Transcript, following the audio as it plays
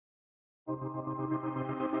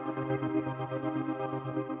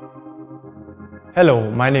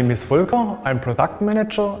Hello, my name is Volker, I'm product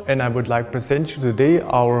manager and I would like to present you today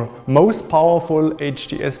our most powerful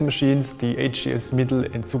HDS machines, the HDS Middle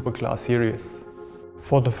and Superclass series.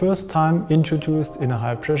 For the first time introduced in a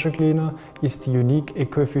high pressure cleaner is the unique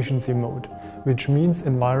eco-efficiency mode, which means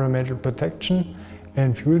environmental protection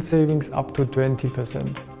and fuel savings up to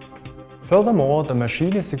 20%. Furthermore, the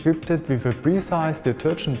machine is equipped with a precise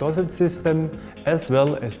detergent dosage system as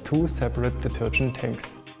well as 2 separate detergent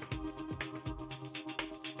tanks.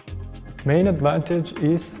 Main advantage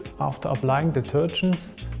is, after applying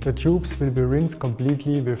detergents, the tubes will be rinsed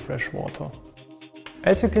completely with fresh water.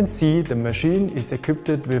 As you can see, the machine is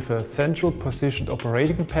equipped with a central positioned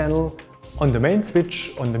operating panel. On the main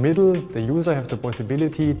switch on the middle, the user has the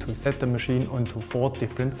possibility to set the machine onto 4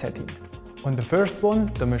 different settings. On the first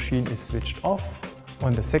one, the machine is switched off.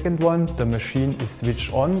 On the second one, the machine is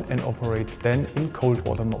switched on and operates then in cold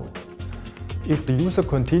water mode. If the user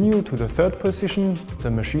continues to the third position, the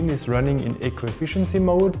machine is running in eco-efficiency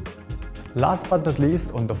mode. Last but not least,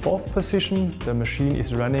 on the fourth position, the machine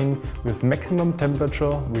is running with maximum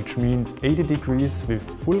temperature, which means 80 degrees with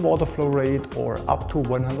full water flow rate or up to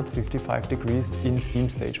 155 degrees in steam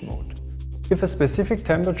stage mode. If a specific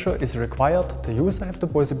temperature is required, the user has the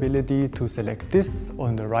possibility to select this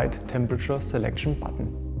on the right temperature selection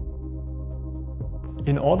button.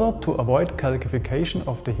 In order to avoid calcification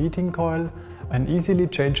of the heating coil, an easily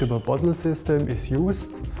changeable bottle system is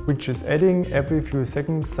used, which is adding every few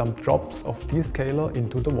seconds some drops of descaler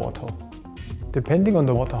into the water. Depending on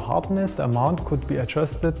the water hardness, the amount could be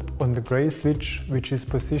adjusted on the grey switch, which is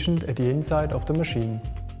positioned at the inside of the machine.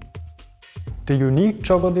 The unique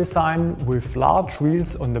jogger design with large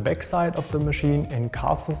wheels on the back side of the machine and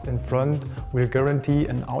casters in front will guarantee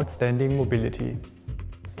an outstanding mobility.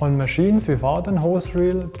 On machines without an hose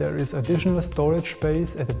reel, there is additional storage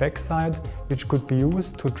space at the backside, which could be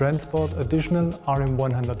used to transport additional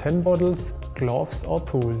RM110 bottles, gloves or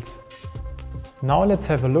tools. Now let's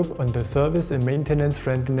have a look on the service and maintenance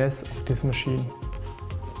friendliness of this machine.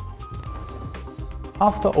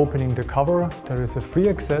 After opening the cover, there is a free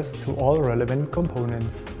access to all relevant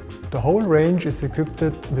components. The whole range is equipped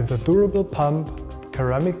with a durable pump,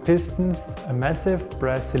 ceramic pistons, a massive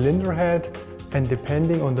brass cylinder head, and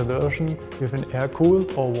depending on the version, with an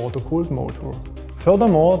air-cooled or water-cooled motor.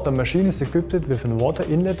 Furthermore, the machine is equipped with a water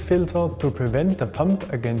inlet filter to prevent the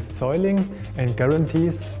pump against soiling and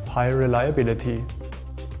guarantees high reliability.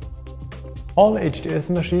 All HDS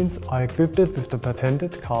machines are equipped with the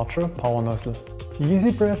patented Karcher power nozzle. The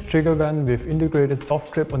easy press trigger gun with integrated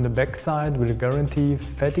soft grip on the backside will guarantee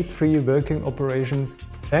fatigue-free working operations.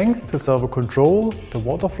 Thanks to servo control, the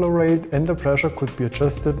water flow rate and the pressure could be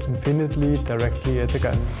adjusted infinitely directly at the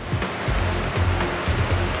gun.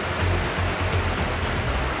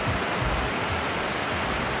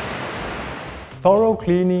 Thorough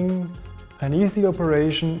cleaning, an easy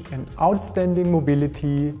operation and outstanding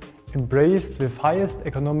mobility embraced with highest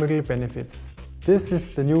economical benefits. This is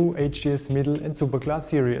the new HDS Middle and Superclass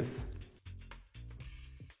series.